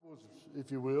if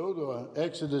you will, to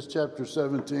Exodus chapter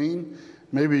 17.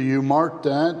 Maybe you marked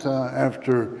that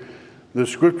after the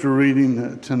scripture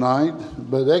reading tonight.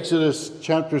 But Exodus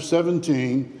chapter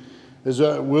 17 is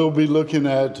we'll be looking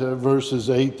at verses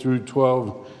 8 through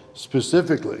 12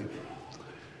 specifically.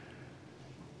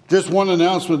 Just one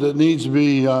announcement that needs to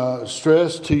be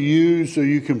stressed to you so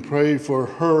you can pray for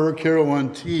her,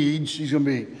 Carolyn Teague. She's going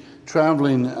to be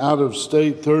traveling out of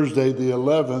state Thursday the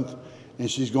 11th, and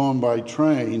she's going by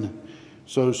train.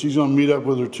 So she's going to meet up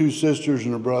with her two sisters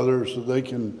and her brother so they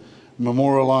can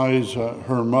memorialize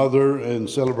her mother and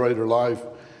celebrate her life,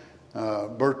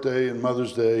 birthday and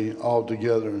Mother's Day all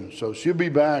together. So she'll be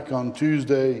back on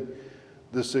Tuesday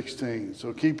the 16th.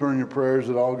 So keep her in your prayers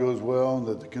that all goes well and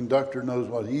that the conductor knows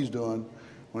what he's doing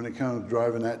when it comes to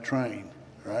driving that train,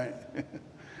 right?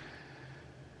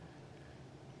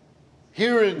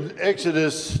 Here in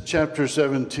Exodus chapter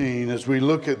 17, as we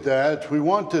look at that, we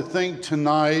want to think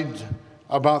tonight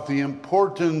about the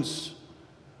importance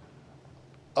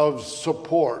of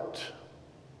support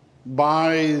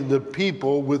by the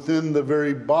people within the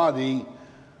very body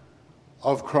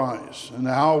of Christ, and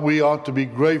how we ought to be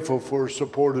grateful for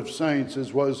support of saints,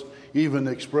 as was even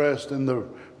expressed in the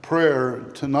prayer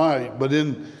tonight. But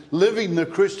in living the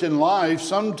Christian life,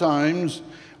 sometimes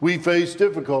we face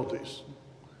difficulties.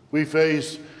 We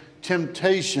face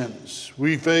temptations.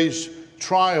 We face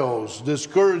trials,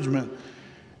 discouragement,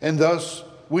 and thus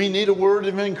we need a word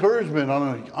of encouragement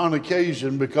on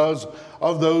occasion because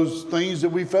of those things that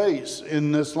we face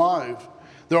in this life.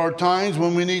 There are times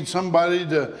when we need somebody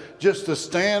to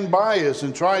stand by us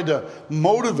and try to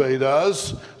motivate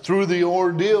us through the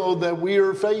ordeal that we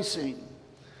are facing.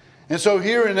 And so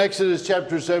here in Exodus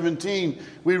chapter 17,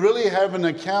 we really have an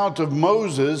account of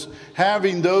Moses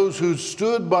having those who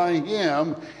stood by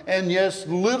him and, yes,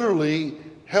 literally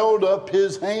held up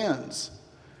his hands.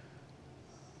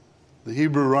 The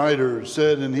Hebrew writer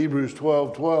said in Hebrews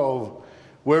 12:12,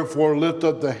 "Wherefore lift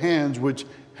up the hands which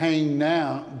hang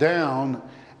down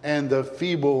and the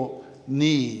feeble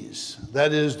knees."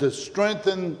 That is, to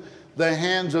strengthen the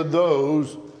hands of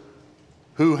those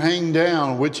who hang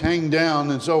down, which hang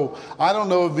down. And so I don't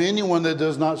know of anyone that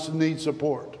does not need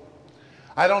support.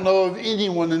 I don't know of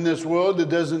anyone in this world that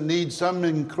doesn't need some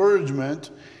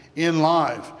encouragement in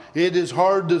life. It is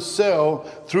hard to sail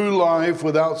through life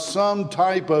without some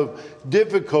type of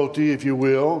difficulty, if you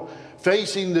will,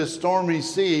 facing the stormy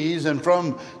seas. And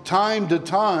from time to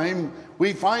time,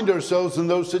 we find ourselves in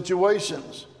those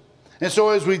situations. And so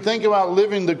as we think about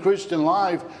living the Christian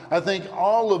life, I think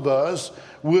all of us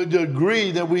would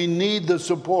agree that we need the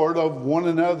support of one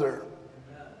another.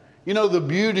 You know, the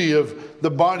beauty of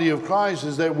the body of Christ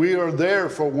is that we are there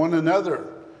for one another.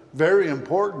 Very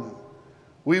important.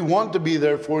 We want to be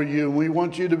there for you, and we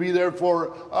want you to be there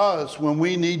for us when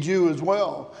we need you as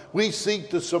well. We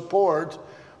seek the support,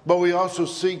 but we also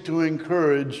seek to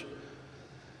encourage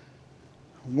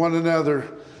one another.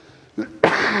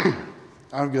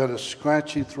 I've got a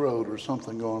scratchy throat or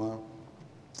something going on.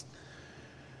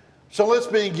 So let's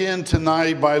begin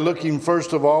tonight by looking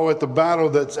first of all at the battle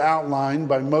that's outlined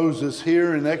by Moses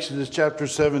here in Exodus chapter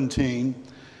 17.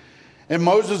 And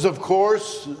Moses, of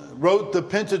course, wrote the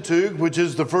Pentateuch, which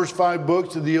is the first 5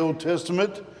 books of the Old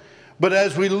Testament. But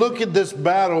as we look at this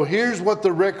battle, here's what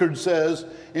the record says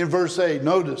in verse 8.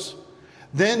 Notice,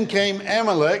 "Then came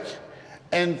Amalek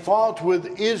and fought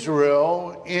with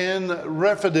Israel in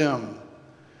Rephidim."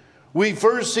 We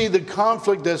first see the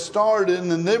conflict that started,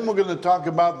 and then we're going to talk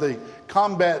about the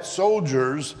combat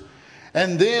soldiers,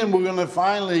 and then we're going to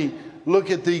finally look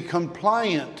at the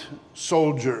compliant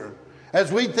soldier. As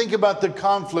we think about the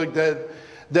conflict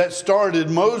that started,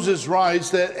 Moses writes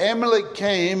that Amalek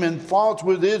came and fought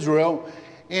with Israel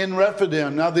in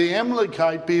Rephidim. Now, the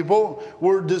Amalekite people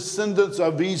were descendants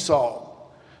of Esau.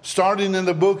 Starting in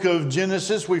the book of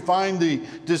Genesis, we find the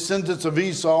descendants of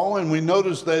Esau, and we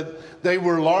notice that they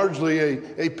were largely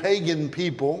a pagan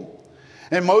people.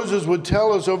 And Moses would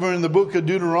tell us over in the book of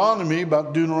Deuteronomy,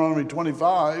 about Deuteronomy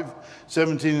 25,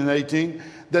 17 and 18,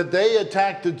 that they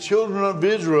attacked the children of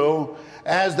Israel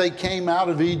as they came out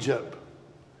of Egypt.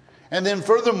 And then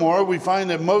furthermore, we find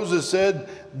that Moses said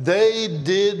they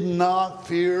did not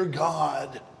fear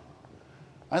God.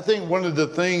 I think one of the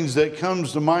things that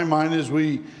comes to my mind as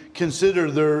we consider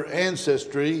their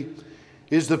ancestry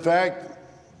is the fact,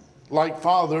 like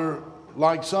father,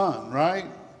 like son, right?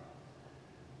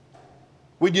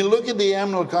 When you look at the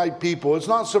Amalekite people, it's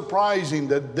not surprising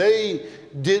that they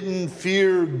didn't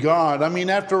fear God. I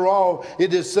mean, after all,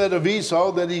 it is said of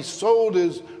Esau that he sold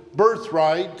his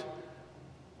birthright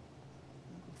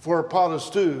for a pot of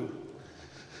stew.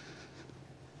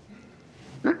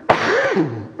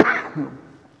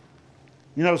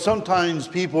 You know, sometimes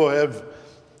people have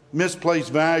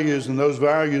misplaced values, and those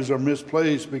values are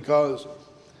misplaced because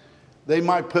they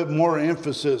might put more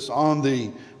emphasis on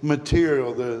the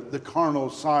material, the carnal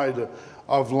side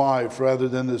of life rather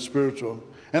than the spiritual.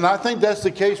 And I think that's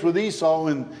the case with Esau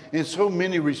in so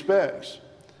many respects.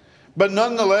 But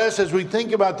nonetheless, as we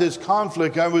think about this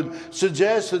conflict, I would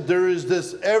suggest that there is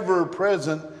this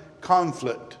ever-present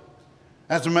conflict.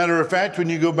 As a matter of fact, when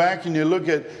you go back and you look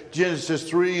at Genesis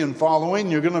 3 and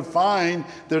following, you're going to find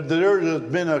that there has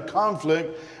been a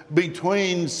conflict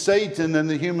between Satan and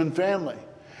the human family.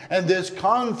 And this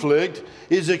conflict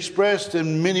is expressed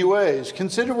in many ways.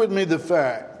 Consider with me the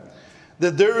fact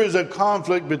that there is a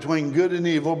conflict between good and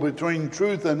evil, between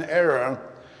truth and error,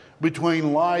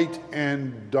 between light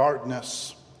and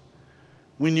darkness.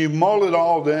 When you mull it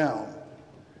all down,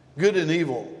 good and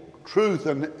evil, truth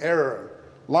and error,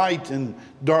 light and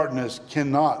darkness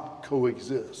cannot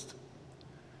coexist.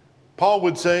 Paul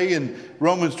would say in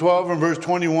Romans 12 and verse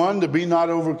 21, to be not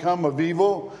overcome of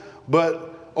evil,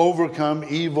 but overcome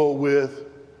evil with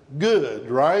good,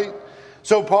 right?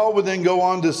 So Paul would then go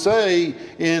on to say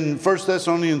in 1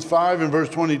 Thessalonians 5 and verse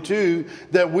 22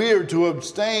 that we are to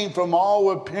abstain from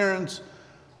all appearance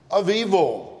of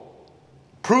evil.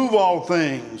 Prove all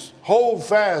things. Hold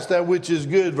fast that which is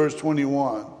good, verse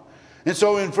 21. And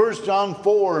so in 1 John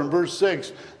 4 and verse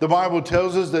 6, the Bible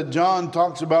tells us that John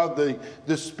talks about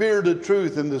the spirit of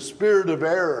truth and the spirit of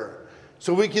error.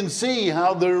 So we can see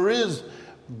how there is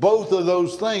both of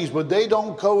those things, but they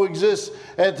don't coexist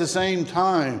at the same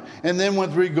time. And then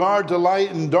with regard to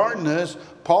light and darkness,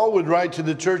 Paul would write to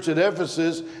the church at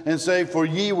Ephesus and say, for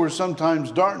ye were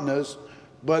sometimes darkness,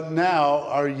 but now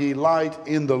are ye light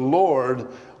in the Lord.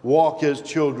 Walk as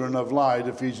children of light,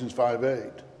 Ephesians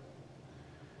 5:8.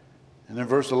 And in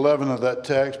verse 11 of that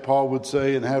text, Paul would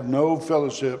say, and have no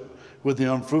fellowship with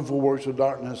the unfruitful works of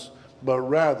darkness, but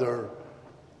rather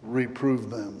reprove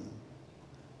them.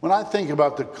 When I think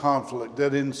about the conflict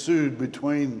that ensued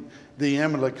between the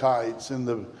Amalekites and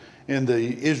the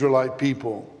Israelite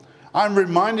people, I'm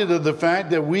reminded of the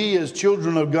fact that we as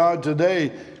children of God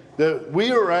today, that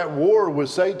we are at war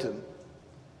with Satan.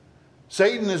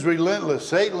 Satan is relentless.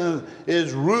 Satan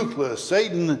is ruthless.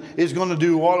 Satan is going to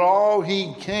do all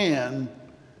he can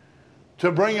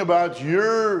to bring about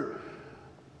your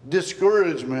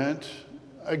discouragement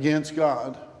against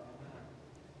God.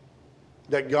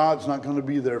 That God's not going to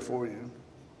be there for you.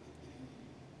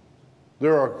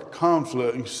 There are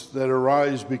conflicts that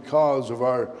arise because of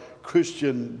our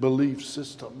Christian belief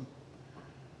system,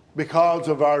 because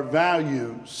of our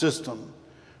value system,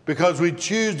 because we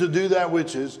choose to do that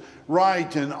which is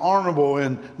right and honorable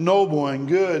and noble and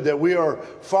good, that we are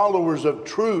followers of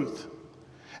truth.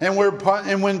 And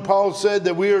when Paul said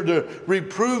that we are to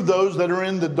reprove those that are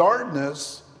in the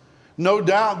darkness, no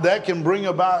doubt that can bring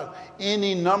about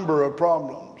any number of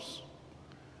problems.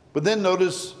 But then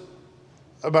notice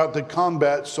about the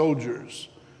combat soldiers.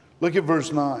 Look at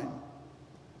verse 9.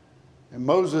 And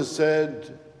Moses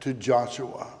said to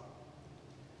Joshua.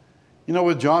 You know,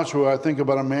 with Joshua, I think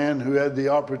about a man who had the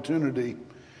opportunity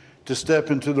to step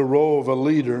into the role of a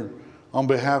leader on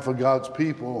behalf of God's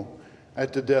people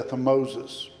at the death of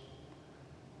Moses.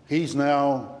 He's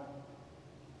now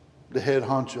the head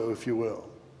honcho, if you will.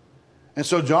 And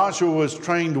so Joshua was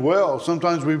trained well.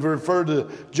 Sometimes we've referred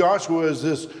to Joshua as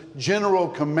this general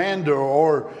commander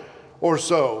or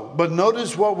so. But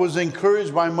notice what was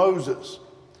encouraged by Moses.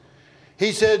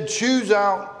 He said, choose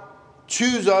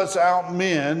us out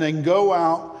men and go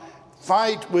out,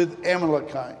 fight with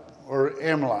Amalek.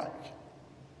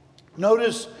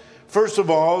 Notice, first of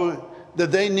all,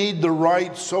 that they need the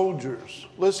right soldiers.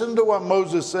 Listen to what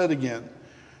Moses said again.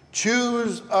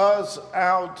 Choose us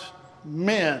out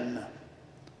men.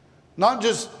 Not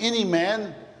just any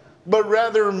man, but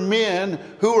rather men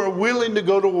who are willing to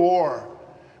go to war.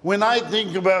 When I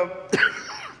think about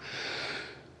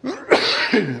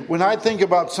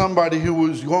somebody who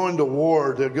was going to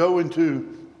war, to go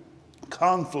into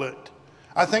conflict,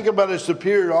 I think about a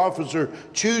superior officer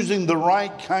choosing the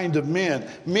right kind of men.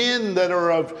 Men that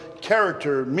are of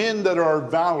character, men that are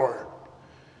of valor,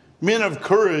 men of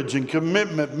courage and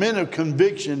commitment, men of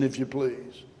conviction, if you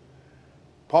please.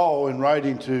 Paul, in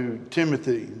writing to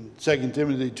Timothy, 2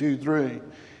 Timothy 2:3,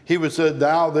 he would say,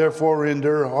 thou therefore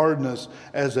endure hardness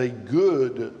as a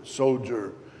good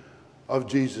soldier of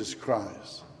Jesus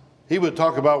Christ. He would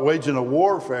talk about waging a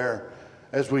warfare,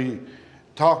 as we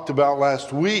talked about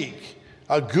last week,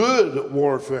 a good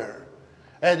warfare.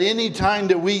 At any time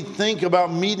that we think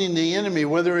about meeting the enemy,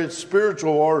 whether it's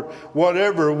spiritual or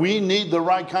whatever, we need the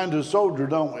right kind of soldier,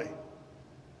 don't we?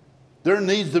 There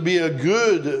needs to be a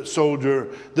good soldier.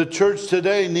 The church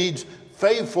today needs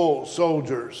faithful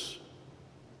soldiers,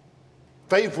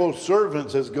 faithful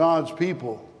servants as God's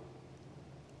people.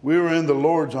 We were in the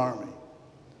Lord's army,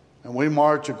 and we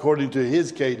march according to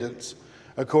his cadence,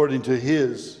 according to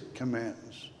his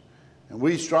commands. And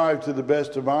we strive to the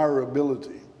best of our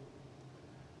ability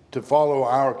to follow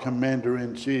our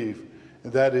commander-in-chief,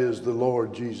 and that is the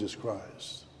Lord Jesus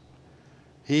Christ.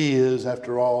 He is,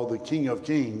 after all, the King of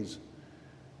Kings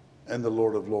and the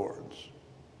Lord of Lords.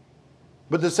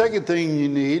 But the second thing you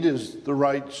need is the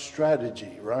right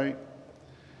strategy, right?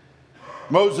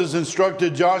 Moses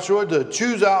instructed Joshua to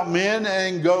choose out men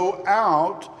and go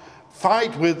out,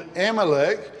 fight with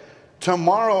Amalek.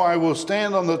 Tomorrow I will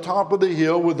stand on the top of the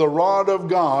hill with the rod of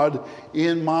God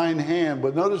in mine hand.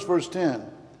 But notice verse 10.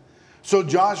 So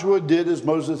Joshua did as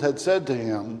Moses had said to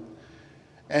him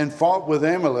and fought with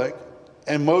Amalek.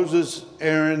 And Moses,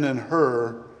 Aaron, and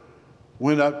Hur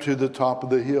went up to the top of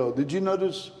the hill. Did you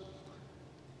notice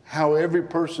how every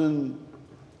person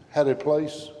had a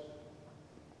place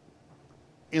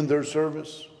in their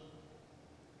service?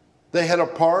 They had a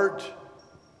part.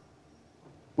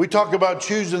 We talk about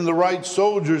choosing the right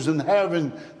soldiers and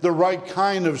having the right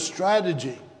kind of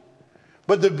strategy.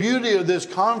 But the beauty of this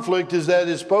conflict is that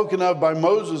is spoken of by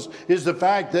Moses is the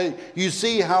fact that you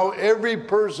see how every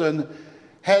person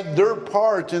had their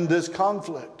part in this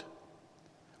conflict.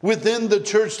 Within the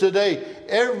church today,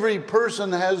 every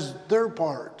person has their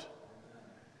part.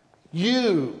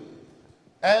 You,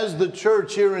 as the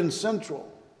church here in Central,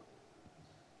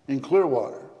 in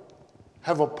Clearwater,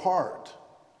 have a part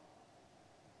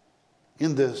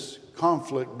in this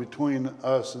conflict between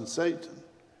us and Satan.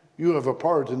 You have a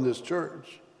part in this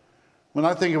church. When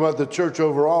I think about the church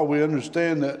overall, we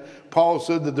understand that Paul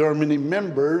said that there are many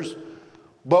members,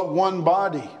 but one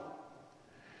body.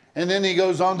 And then he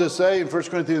goes on to say in 1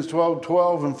 Corinthians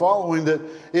 12:12 and following that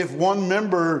if one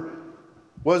member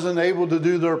wasn't able to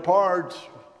do their part,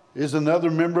 is another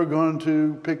member going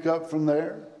to pick up from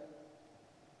there?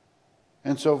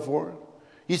 And so forth.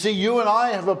 You see, you and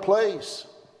I have a place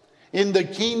in the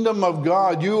kingdom of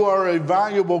God. You are a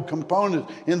valuable component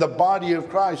in the body of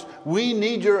Christ. We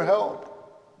need your help.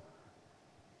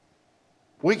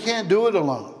 We can't do it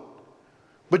alone.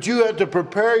 But you have to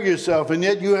prepare yourself, and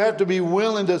yet you have to be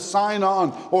willing to sign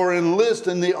on or enlist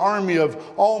in the army of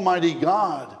Almighty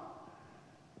God.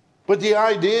 But the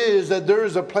idea is that there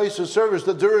is a place of service,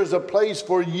 that there is a place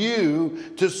for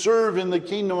you to serve in the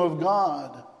kingdom of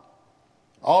God.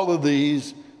 All of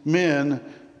these men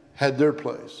had their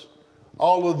place.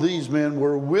 All of these men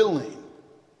were willing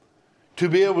to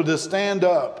be able to stand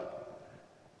up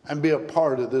and be a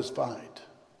part of this fight.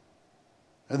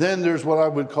 And then there's what I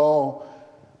would call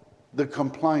the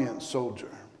compliant soldier.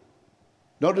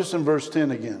 Notice in verse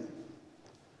 10 again.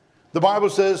 The Bible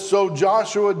says, so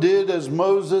Joshua did as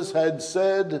Moses had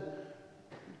said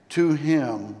to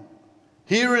him.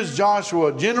 Here is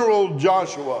Joshua, General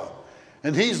Joshua,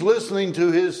 and he's listening to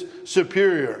his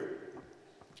superior.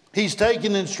 He's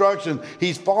taking instruction.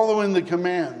 He's following the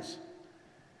commands.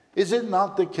 Is it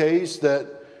not the case that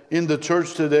in the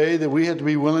church today that we have to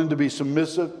be willing to be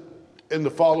submissive and to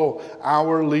follow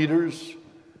our leaders?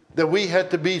 That we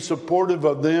have to be supportive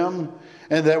of them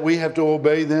and that we have to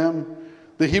obey them?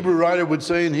 The Hebrew writer would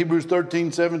say in Hebrews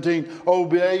 13:17,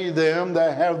 obey them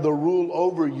that have the rule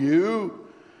over you.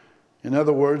 In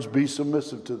other words, be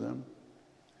submissive to them.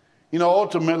 You know,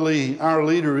 ultimately, our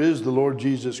leader is the Lord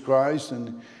Jesus Christ,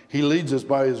 and he leads us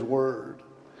by his word.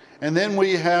 And then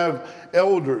we have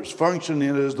elders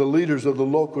functioning as the leaders of the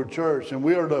local church, and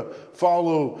we are to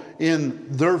follow in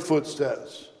their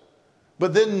footsteps.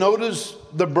 But then notice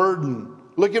the burden.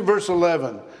 Look at verse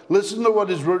 11. Listen to what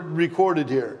is recorded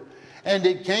here. And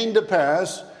it came to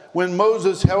pass, when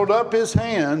Moses held up his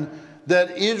hand,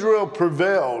 that Israel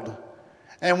prevailed.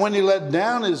 And when he let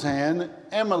down his hand,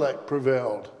 Amalek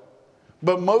prevailed.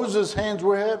 But Moses' hands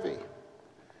were heavy.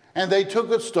 And they took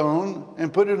a stone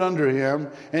and put it under him,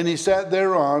 and he sat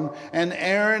thereon. And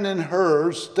Aaron and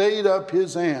Hur stayed up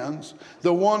his hands,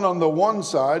 the one on the one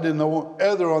side and the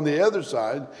other on the other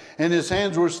side. And his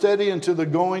hands were steady until the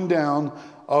going down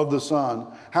of the sun.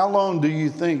 How long do you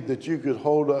think that you could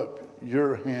hold up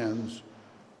your hands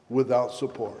without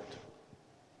support?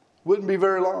 Wouldn't be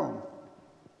very long.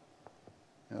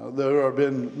 You know, there have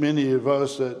been many of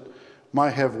us that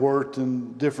might have worked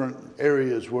in different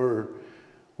areas where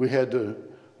we had to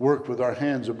work with our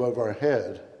hands above our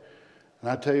head. And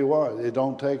I tell you what, it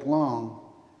don't take long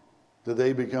that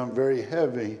they become very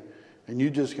heavy, and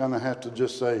you just kind of have to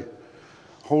just say,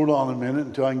 hold on a minute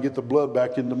until I can get the blood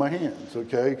back into my hands,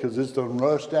 okay? Because it's done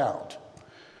rushed out,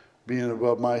 being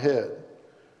above my head.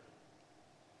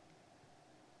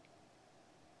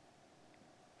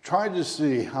 try to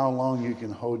see how long you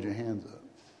can hold your hands up.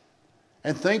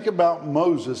 And think about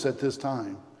Moses at this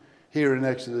time here in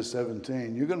Exodus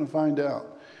 17. You're going to find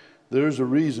out there's a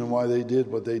reason why they did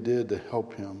what they did to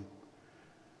help him.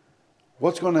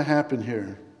 What's going to happen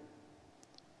here?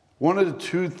 One of the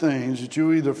two things that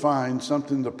you either find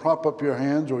something to prop up your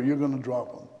hands or you're going to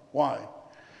drop them. Why?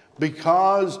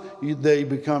 Because they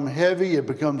become heavy, it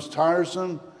becomes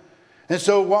tiresome. And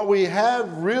so what we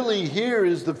have really here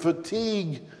is the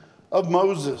fatigue of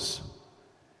Moses.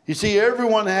 You see,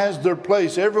 everyone has their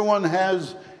place. Everybody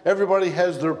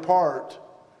has their part.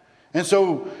 And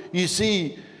so you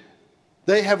see,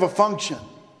 they have a function.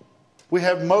 We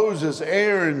have Moses,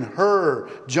 Aaron, Hur,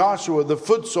 Joshua, the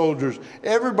foot soldiers.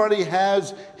 Everybody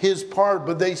has his part,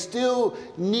 but they still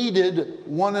needed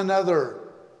one another.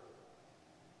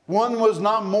 One was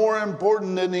not more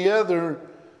important than the other.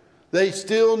 They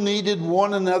still needed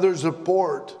one another's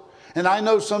support. And I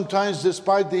know sometimes,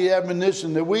 despite the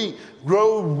admonition, that we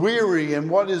grow weary in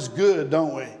what is good,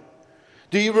 don't we?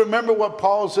 Do you remember what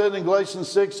Paul said in Galatians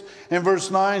 6 and verse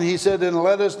 9? He said, "And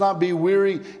let us not be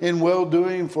weary in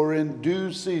well-doing, for in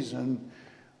due season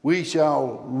we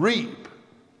shall reap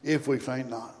if we faint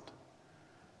not."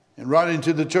 In writing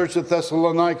to the church of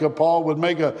Thessalonica, Paul would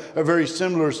make a very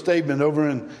similar statement over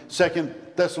in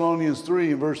 2 Thessalonians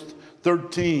 3 and verse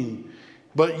 13.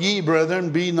 "But ye,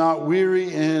 brethren, be not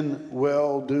weary in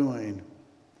well-doing."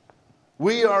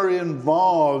 We are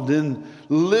involved in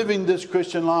living this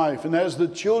Christian life. And as the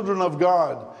children of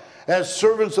God, as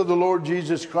servants of the Lord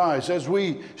Jesus Christ, as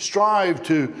we strive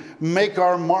to make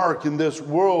our mark in this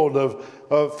world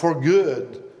for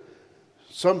good,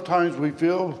 sometimes we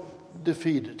feel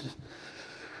defeated.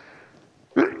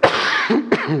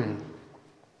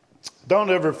 Don't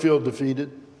ever feel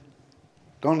defeated.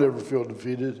 Don't ever feel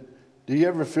defeated. Do you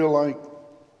ever feel like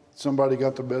somebody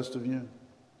got the best of you?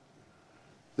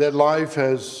 That life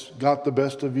has got the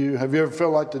best of you? Have you ever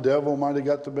felt like the devil might have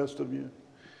got the best of you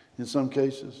in some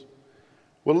cases?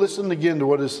 Well, listen again to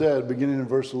what is said beginning in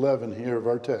verse 11 here of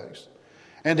our text.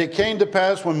 "And it came to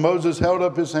pass when Moses held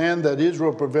up his hand that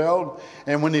Israel prevailed,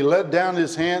 and when he let down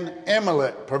his hand,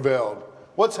 Amalek prevailed."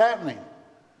 What's happening?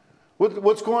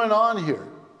 What's going on here?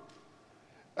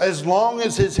 As long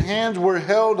as his hands were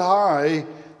held high,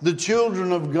 the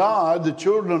children of God, the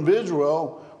children of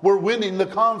Israel, were winning the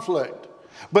conflict.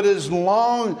 But as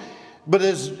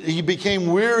he became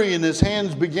weary and his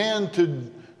hands began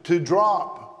to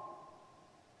drop,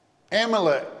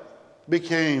 Amalek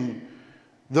became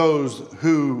those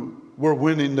who were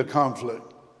winning the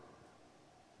conflict.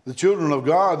 The children of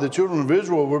God, the children of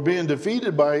Israel, were being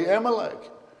defeated by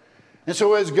Amalek. And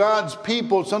so as God's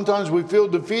people, sometimes we feel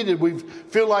defeated. We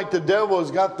feel like the devil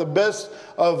has got the best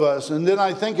of us. And then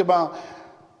I think about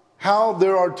how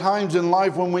there are times in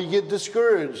life when we get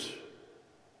discouraged.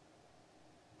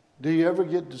 Do you ever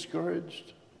get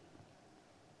discouraged?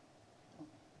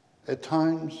 At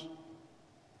times?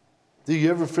 Do you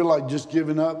ever feel like just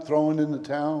giving up, throwing in the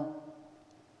towel?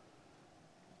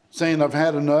 Saying, "I've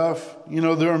had enough"? You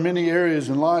know, there are many areas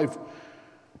in life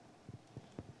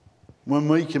when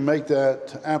we can make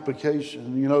that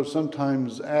application. You know,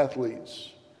 sometimes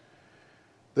athletes,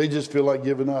 they just feel like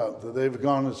giving up, that they've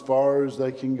gone as far as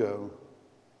they can go.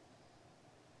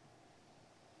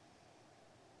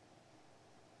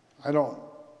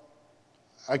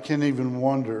 I can't even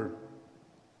wonder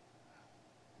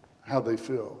how they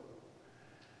feel.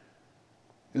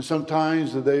 And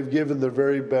sometimes that they've given their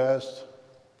very best,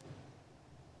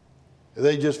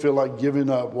 they just feel like giving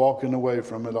up, walking away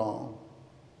from it all.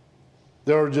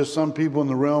 There are just some people in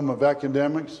the realm of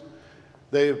academics,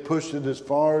 they have pushed it as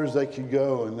far as they could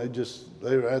go, and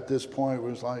they're at this point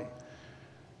where it's like,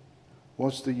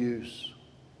 what's the use?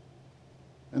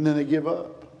 And then they give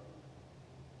up.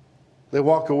 They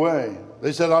walk away.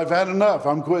 They said, "I've had enough,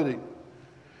 I'm quitting."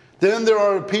 Then there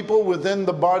are people within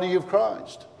the body of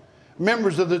Christ,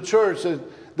 members of the church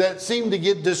that seem to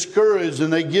get discouraged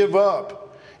and they give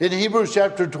up. In Hebrews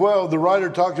chapter 12, the writer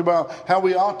talks about how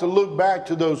we ought to look back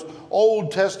to those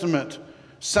Old Testament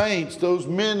saints, those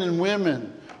men and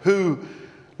women who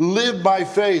live by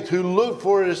faith, who look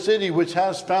for a city which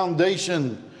has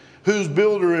foundation, whose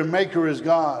builder and maker is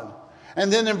God. And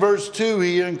then in verse 2,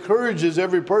 he encourages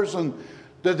every person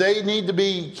that they need to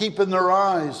be keeping their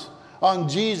eyes on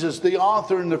Jesus, the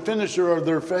author and the finisher of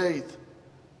their faith,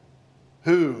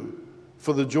 who,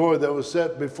 for the joy that was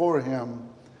set before him,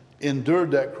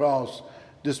 endured that cross,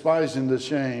 despising the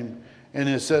shame, and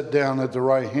is set down at the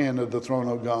right hand of the throne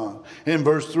of God. In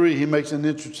verse 3, he makes an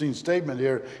interesting statement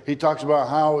here. He talks about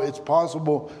how it's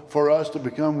possible for us to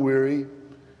become weary,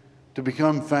 to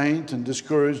become faint and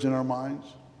discouraged in our minds.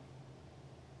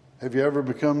 Have you ever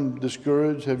become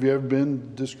discouraged? Have you ever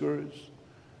been discouraged?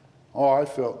 Oh, I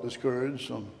felt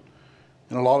discouraged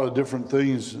in a lot of different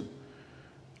things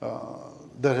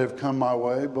that have come my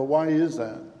way. But why is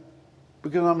that?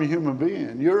 Because I'm a human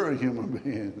being. You're a human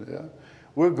being. Yeah?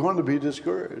 We're going to be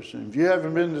discouraged. And if you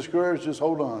haven't been discouraged, just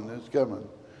hold on. It's coming.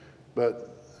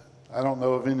 But I don't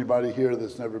know of anybody here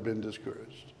that's never been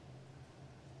discouraged.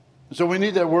 So we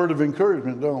need that word of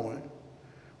encouragement, don't we?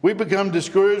 We become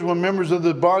discouraged when members of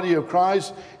the body of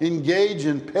Christ engage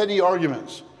in petty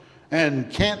arguments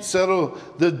and can't settle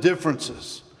the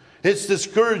differences. It's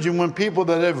discouraging when people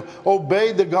that have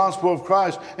obeyed the gospel of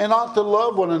Christ and ought to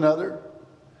love one another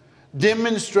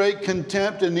demonstrate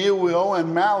contempt and ill will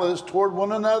and malice toward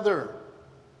one another.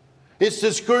 It's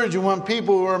discouraging when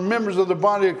people who are members of the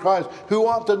body of Christ, who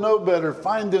ought to know better,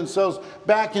 find themselves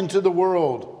back into the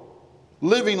world,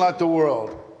 living like the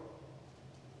world.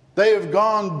 They have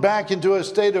gone back into a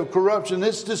state of corruption.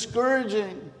 It's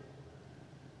discouraging.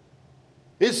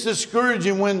 It's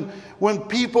discouraging when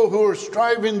people who are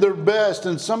striving their best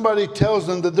and somebody tells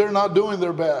them that they're not doing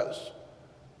their best.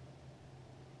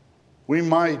 We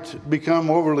might become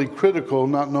overly critical,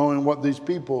 not knowing what these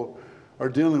people are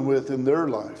dealing with in their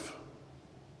life.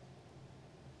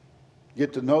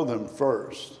 Get to know them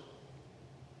first.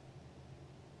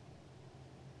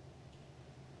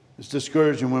 It's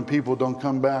discouraging when people don't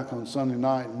come back on Sunday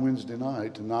night and Wednesday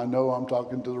night. And I know I'm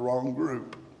talking to the wrong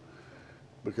group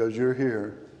because you're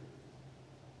here.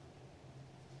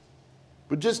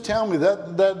 But just tell me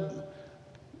that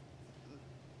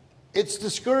it's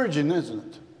discouraging,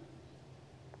 isn't it?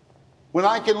 When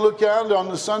I can look out on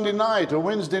the Sunday night or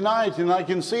Wednesday night and I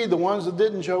can see the ones that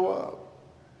didn't show up.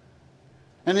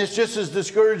 And it's just as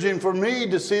discouraging for me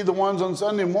to see the ones on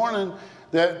Sunday morning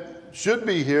that should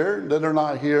be here, that are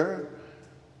not here.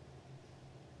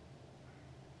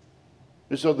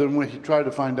 And so then we try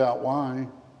to find out why.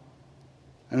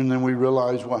 And then we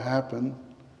realize what happened.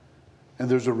 And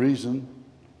there's a reason.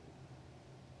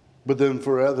 But then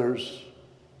for others,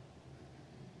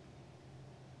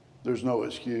 there's no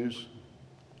excuse.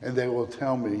 And they will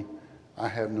tell me, I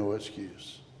have no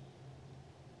excuse.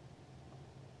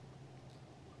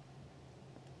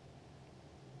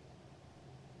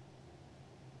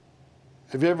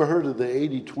 Have you ever heard of the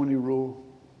 80-20 rule?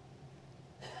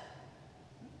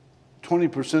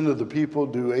 20% of the people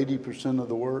do 80% of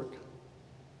the work.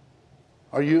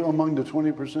 Are you among the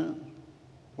 20%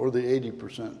 or the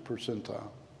 80% percentile?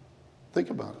 Think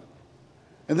about it.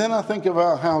 And then I think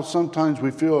about how sometimes we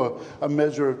feel a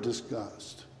measure of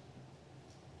disgust.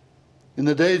 In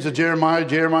the days of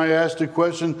Jeremiah asked the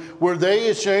question, were they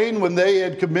ashamed when they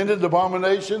had committed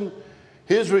abomination?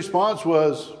 His response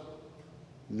was,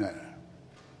 no.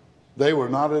 They were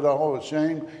not at all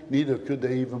ashamed, neither could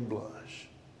they even blush.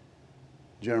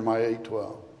 Jeremiah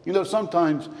 8:12. You know,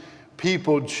 sometimes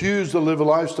people choose to live a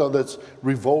lifestyle that's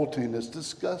revolting, that's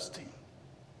disgusting.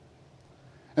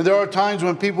 And there are times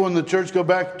when people in the church go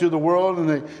back to the world and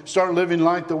they start living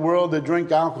like the world. They drink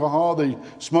alcohol, they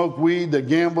smoke weed, they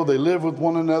gamble, they live with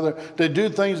one another. They do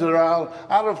things that are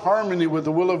out of harmony with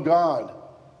the will of God.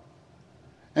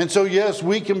 And so, yes,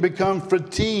 we can become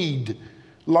fatigued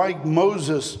like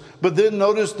Moses. But then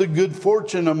notice the good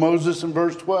fortune of Moses in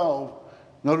verse 12.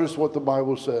 Notice what the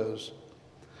Bible says.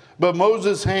 But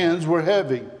Moses' hands were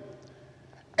heavy,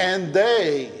 and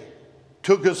they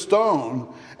took a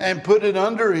stone and put it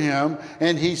under him,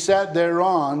 and he sat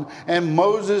thereon. And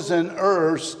Moses and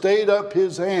stayed up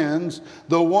his hands,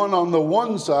 the one on the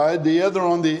one side, the other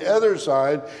on the other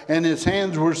side, and his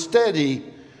hands were steady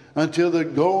until the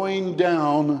going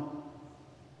down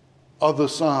of the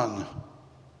sun.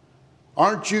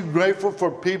 Aren't you grateful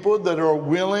for people that are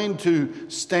willing to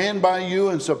stand by you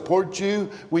and support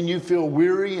you when you feel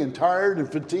weary and tired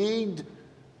and fatigued?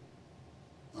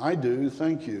 I do,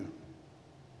 thank you.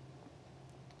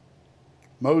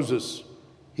 Moses,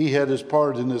 he had his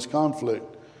part in this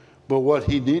conflict, but what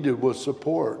he needed was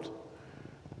support.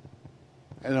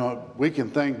 And we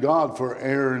can thank God for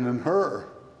Aaron and Hur.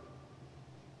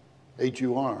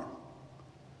 H-U-R.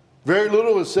 Very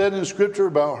little is said in Scripture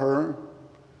about her.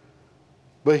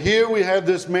 But here we have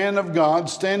this man of God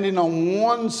standing on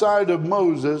one side of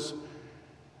Moses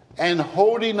and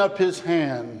holding up his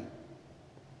hand.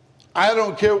 I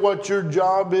don't care what your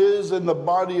job is in the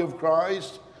body of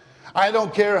Christ. I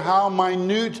don't care how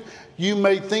minute you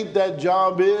may think that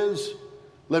job is.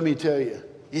 Let me tell you,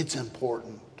 it's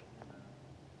important.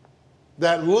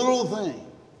 That little thing,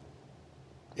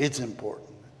 it's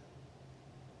important.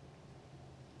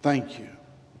 Thank you.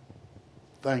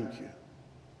 Thank you.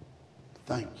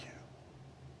 Thank you.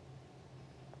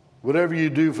 Whatever you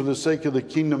do for the sake of the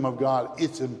kingdom of God,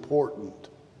 it's important.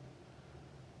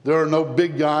 There are no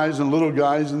big guys and little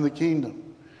guys in the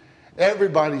kingdom.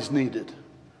 Everybody's needed.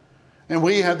 And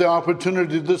we have the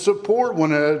opportunity to support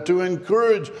one another, to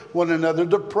encourage one another,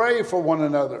 to pray for one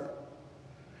another.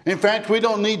 In fact, we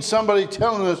don't need somebody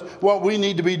telling us what we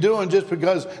need to be doing just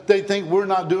because they think we're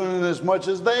not doing it as much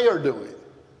as they are doing.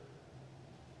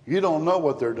 You don't know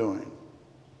what they're doing.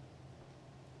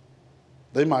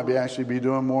 They might actually be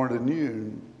doing more than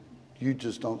you. You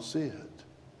just don't see it.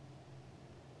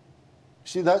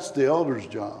 See, that's the elders'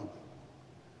 job.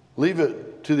 Leave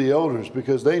it to the elders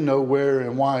because they know where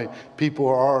and why people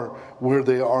are where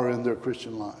they are in their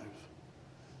Christian life.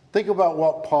 Think about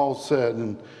what Paul said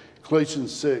in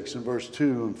Galatians 6 and verse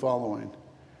 2 and following.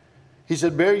 He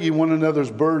said, bear ye one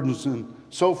another's burdens and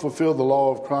so fulfill the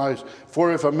law of Christ.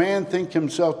 For if a man think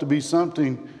himself to be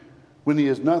something when he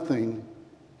is nothing,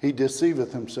 he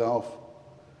deceiveth himself.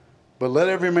 But let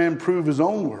every man prove his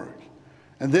own work.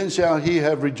 And then shall he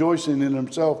have rejoicing in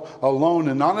himself alone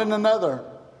and not in another.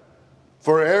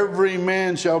 For every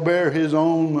man shall bear his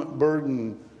own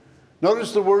burden.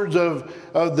 Notice the words of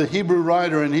the Hebrew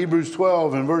writer in Hebrews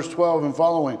 12 and verse 12 and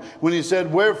following. When he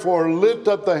said, wherefore lift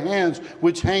up the hands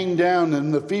which hang down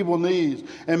and the feeble knees,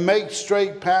 and make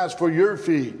straight paths for your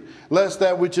feet, lest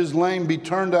that which is lame be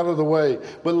turned out of the way,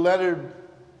 but let it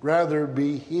rather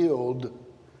be healed.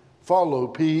 Follow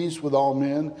peace with all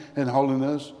men and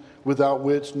holiness, without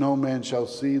which no man shall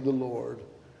see the Lord.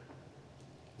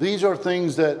 These are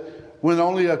things that when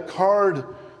only a card,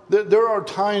 there are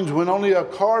times when only a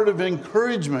card of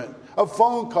encouragement, a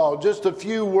phone call, just a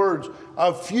few words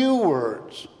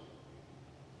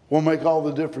will make all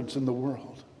the difference in the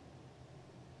world.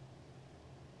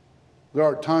 There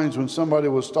are times when somebody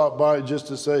will stop by just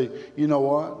to say, you know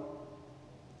what?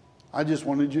 I just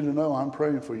wanted you to know I'm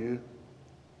praying for you.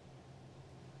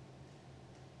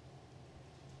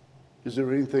 Is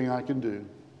there anything I can do?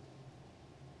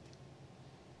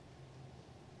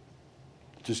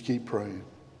 Just keep praying.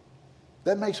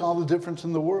 That makes all the difference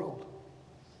in the world.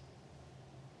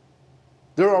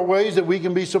 There are ways that we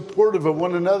can be supportive of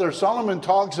one another. Solomon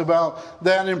talks about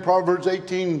that in Proverbs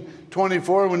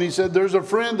 18:24 when he said, there's a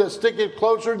friend that sticketh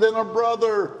closer than a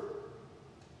brother.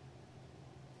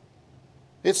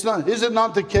 Is it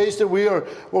not the case that we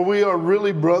are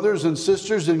really brothers and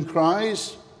sisters in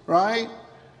Christ, right?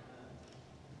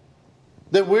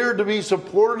 That we're to be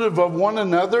supportive of one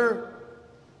another.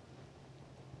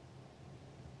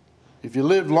 If you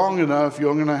live long enough,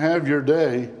 you're going to have your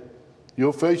day.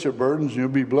 You'll face your burdens and you'll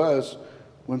be blessed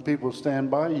when people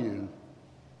stand by you.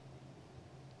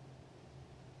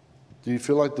 Do you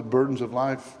feel like the burdens of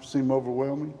life seem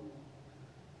overwhelming?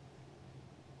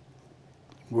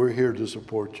 We're here to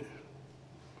support you.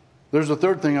 There's a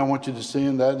third thing I want you to see,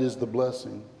 and that is the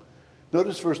blessing.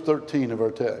 Notice verse 13 of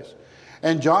our text.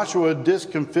 And Joshua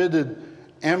discomfited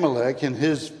Amalek and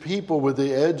his people with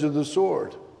the edge of the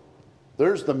sword.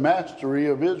 There's the mastery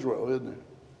of Israel, isn't it?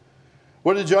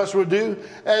 What did Joshua do?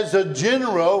 As a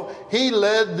general, he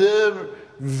led the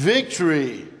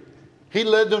victory. He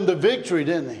led them to victory,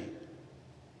 didn't he?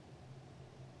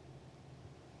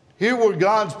 Here were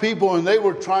God's people and they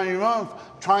were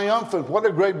triumphant. What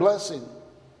a great blessing.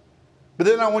 But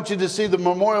then I want you to see the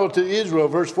memorial to Israel,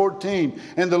 verse 14.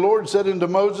 And the Lord said unto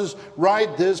Moses,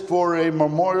 write this for a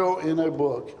memorial in a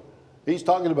book. He's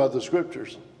talking about the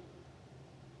scriptures.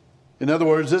 In other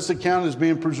words, this account is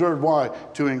being preserved. Why?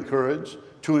 To encourage,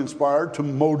 to inspire, to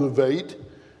motivate,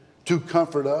 to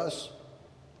comfort us.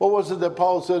 What was it that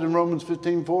Paul said in Romans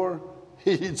 15:4?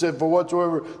 He said, for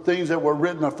whatsoever things that were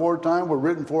written aforetime were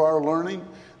written for our learning,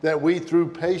 that we through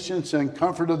patience and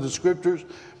comfort of the scriptures,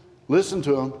 listen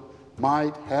to them,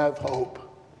 might have hope.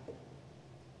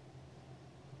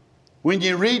 When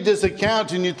you read this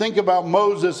account and you think about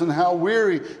Moses and how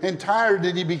weary and tired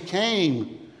that he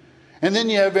became, and then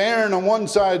you have Aaron on one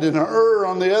side and Hur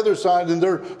on the other side, and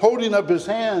they're holding up his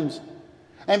hands.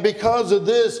 And because of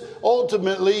this,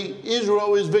 ultimately,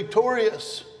 Israel is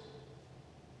victorious.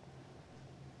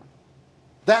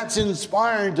 That's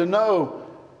inspiring to know.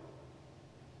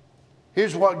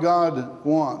 Here's what God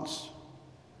wants.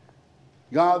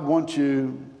 God wants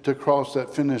you to cross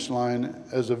that finish line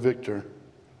as a victor.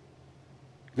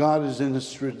 God is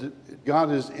interested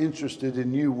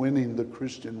in you winning the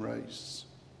Christian race.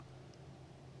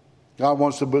 God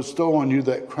wants to bestow on you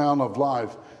that crown of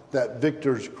life, that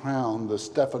victor's crown, the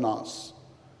Stephanos.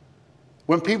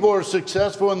 When people are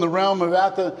successful in the realm of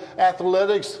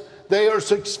athletics, they are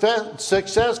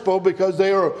successful because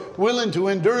they are willing to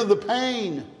endure the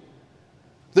pain,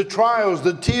 the trials,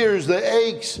 the tears, the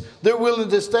aches. They're willing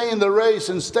to stay in the race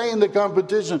and stay in the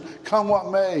competition, come what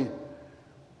may.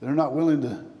 They're not willing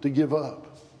to give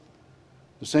up.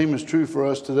 The same is true for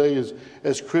us today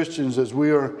as Christians, as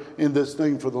we are in this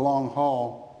thing for the long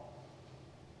haul.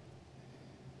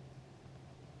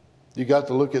 You got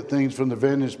to look at things from the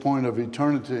vantage point of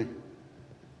eternity.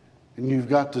 And you've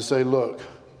got to say, look,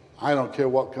 I don't care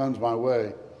what comes my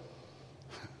way.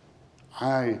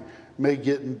 I may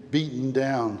get beaten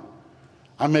down.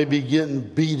 I may be getting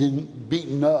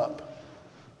beaten up.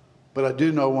 But I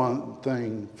do know one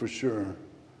thing for sure.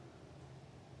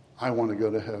 I want to go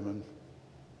to heaven.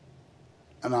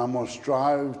 And I'm going to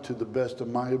strive to the best of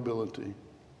my ability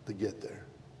to get there.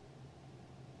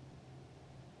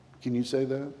 Can you say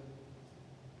that?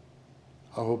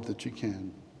 I hope that you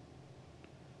can.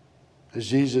 As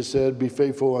Jesus said, be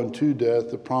faithful unto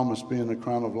death, the promise being the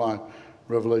crown of life.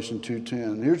 Revelation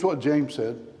 2:10. Here's what James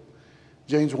said.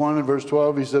 James 1 and verse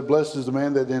 12, he said, blessed is the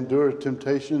man that endureth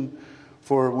temptation,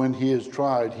 for when he is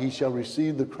tried, he shall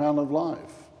receive the crown of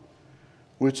life,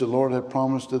 which the Lord hath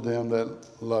promised to them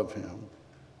that love him.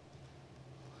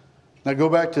 Now go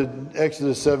back to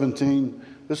Exodus 17.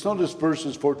 Let's notice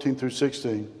verses 14 through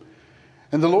 16.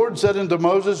 And the Lord said unto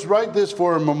Moses, write this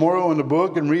for a memorial in the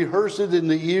book, and rehearse it in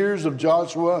the ears of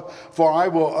Joshua, for I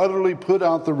will utterly put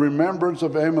out the remembrance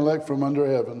of Amalek from under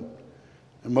heaven.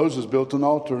 And Moses built an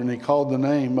altar, and he called the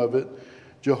name of it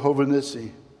Jehovah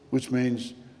Nissi, which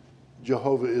means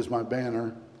Jehovah is my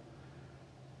banner.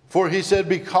 For he said,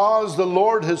 because the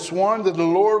Lord has sworn that the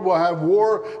Lord will have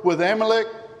war with Amalek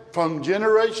from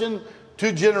generation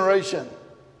to generation.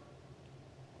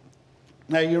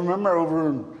 Now you remember over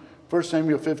in 1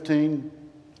 Samuel 15,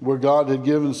 where God had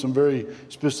given some very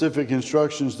specific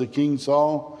instructions to King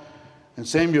Saul. And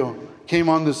Samuel came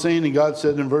on the scene, and God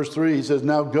said in verse 3, he says,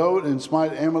 now go and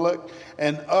smite Amalek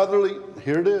and utterly,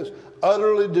 here it is,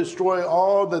 utterly destroy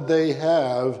all that they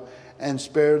have and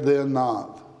spare them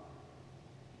not.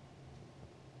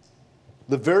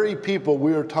 The very people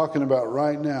we are talking about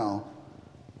right now.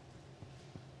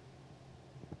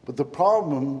 But the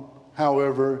problem,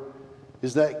 however,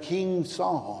 is that King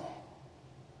Saul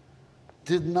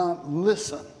did not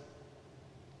listen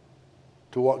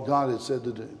to what God had said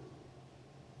to do.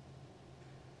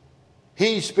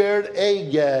 He spared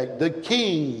Agag, the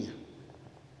king,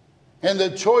 and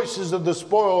the choices of the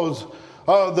spoils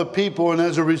of the people. And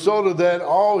as a result of that,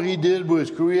 all he did was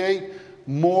create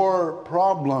more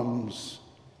problems.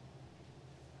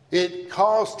 It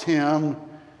cost him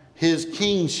his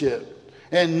kingship.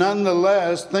 And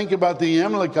nonetheless, think about the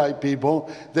Amalekite people.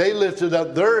 They lifted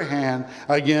up their hand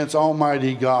against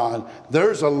Almighty God.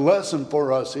 There's a lesson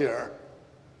for us here.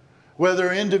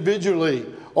 Whether individually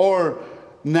or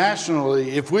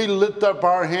nationally, if we lift up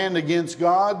our hand against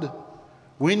God,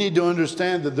 we need to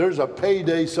understand that there's a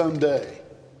payday someday.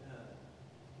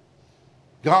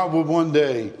 God will one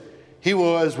day, he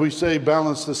will, as we say,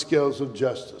 balance the scales of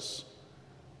justice.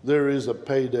 There is a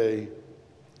payday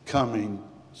coming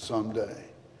someday.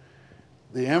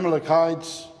 The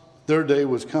Amalekites, their day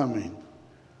was coming.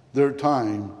 Their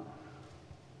time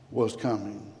was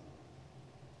coming.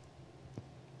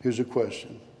 Here's a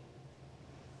question.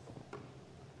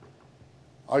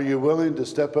 Are you willing to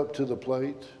step up to the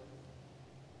plate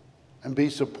and be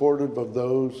supportive of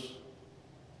those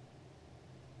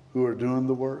who are doing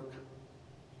the work?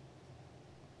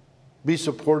 Be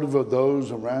supportive of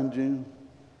those around you.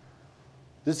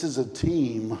 This is a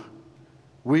team.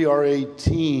 We are a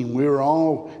team. We are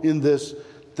all in this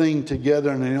thing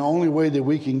together, and the only way that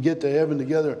we can get to heaven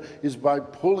together is by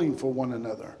pulling for one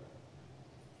another.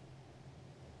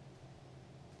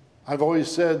 I've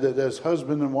always said that as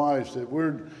husband and wives, that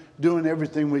we're doing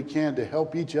everything we can to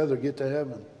help each other get to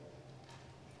heaven.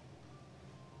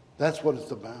 That's what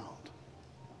it's about.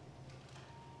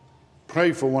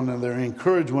 Pray for one another,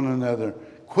 encourage one another.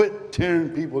 Quit tearing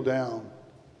people down.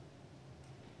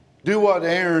 Do what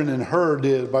Aaron and Hur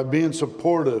did by being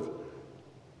supportive.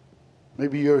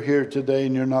 Maybe you're here today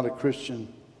and you're not a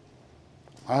Christian.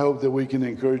 I hope that we can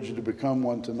encourage you to become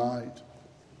one tonight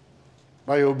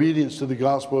by obedience to the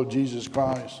gospel of Jesus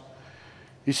Christ.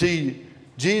 You see,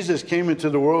 Jesus came into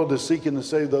the world to seek and to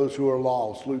save those who are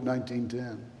lost, Luke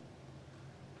 19:10.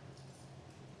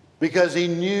 Because he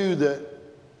knew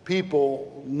that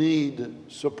people need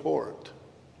support.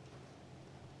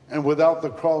 And without the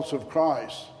cross of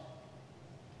Christ,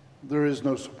 there is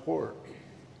no support.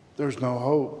 There's no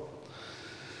hope.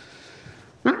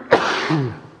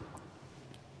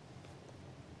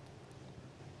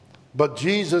 But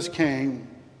Jesus came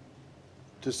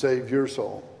to save your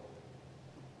soul,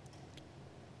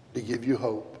 to give you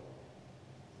hope.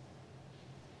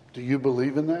 Do you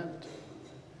believe in that?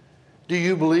 Do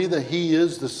you believe that he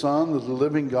is the Son of the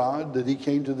living God, that he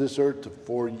came to this earth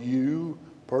for you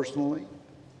personally,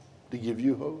 to give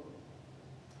you hope?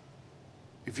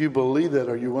 If you believe that,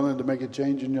 are you willing to make a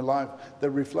change in your life that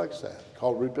reflects that,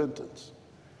 called repentance?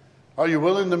 Are you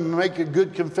willing to make a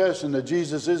good confession that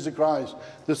Jesus is the Christ,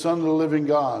 the Son of the living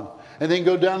God, and then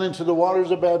go down into the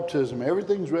waters of baptism?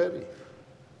 Everything's ready.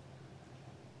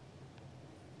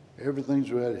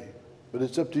 Everything's ready. But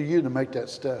it's up to you to make that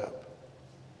step.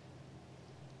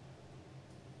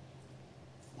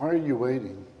 Why are you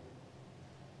waiting?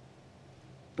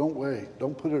 Don't wait.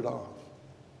 Don't put it off.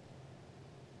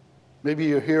 Maybe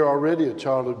you're here already a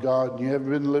child of God and you haven't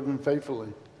been living faithfully.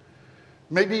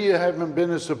 Maybe you haven't been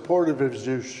as supportive as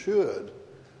you should.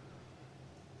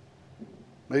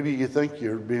 Maybe you think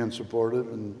you're being supportive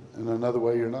and in another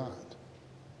way you're not.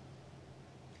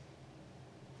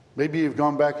 Maybe you've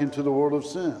gone back into the world of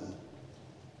sin.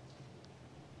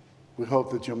 We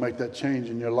hope that you'll make that change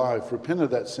in your life. Repent of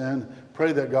that sin.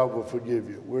 Pray that God will forgive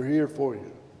you. We're here for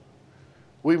you.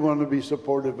 We want to be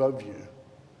supportive of you.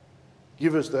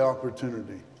 Give us the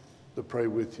opportunity to pray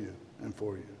with you and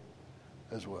for you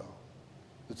as well.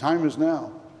 The time is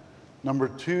now. Number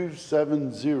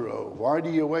 270. Why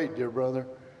do you wait, dear brother?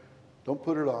 Don't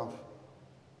put it off.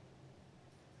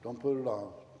 Don't put it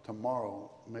off.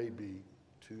 Tomorrow may be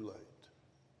too late.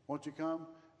 Won't you come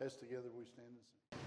as together we stand and sing?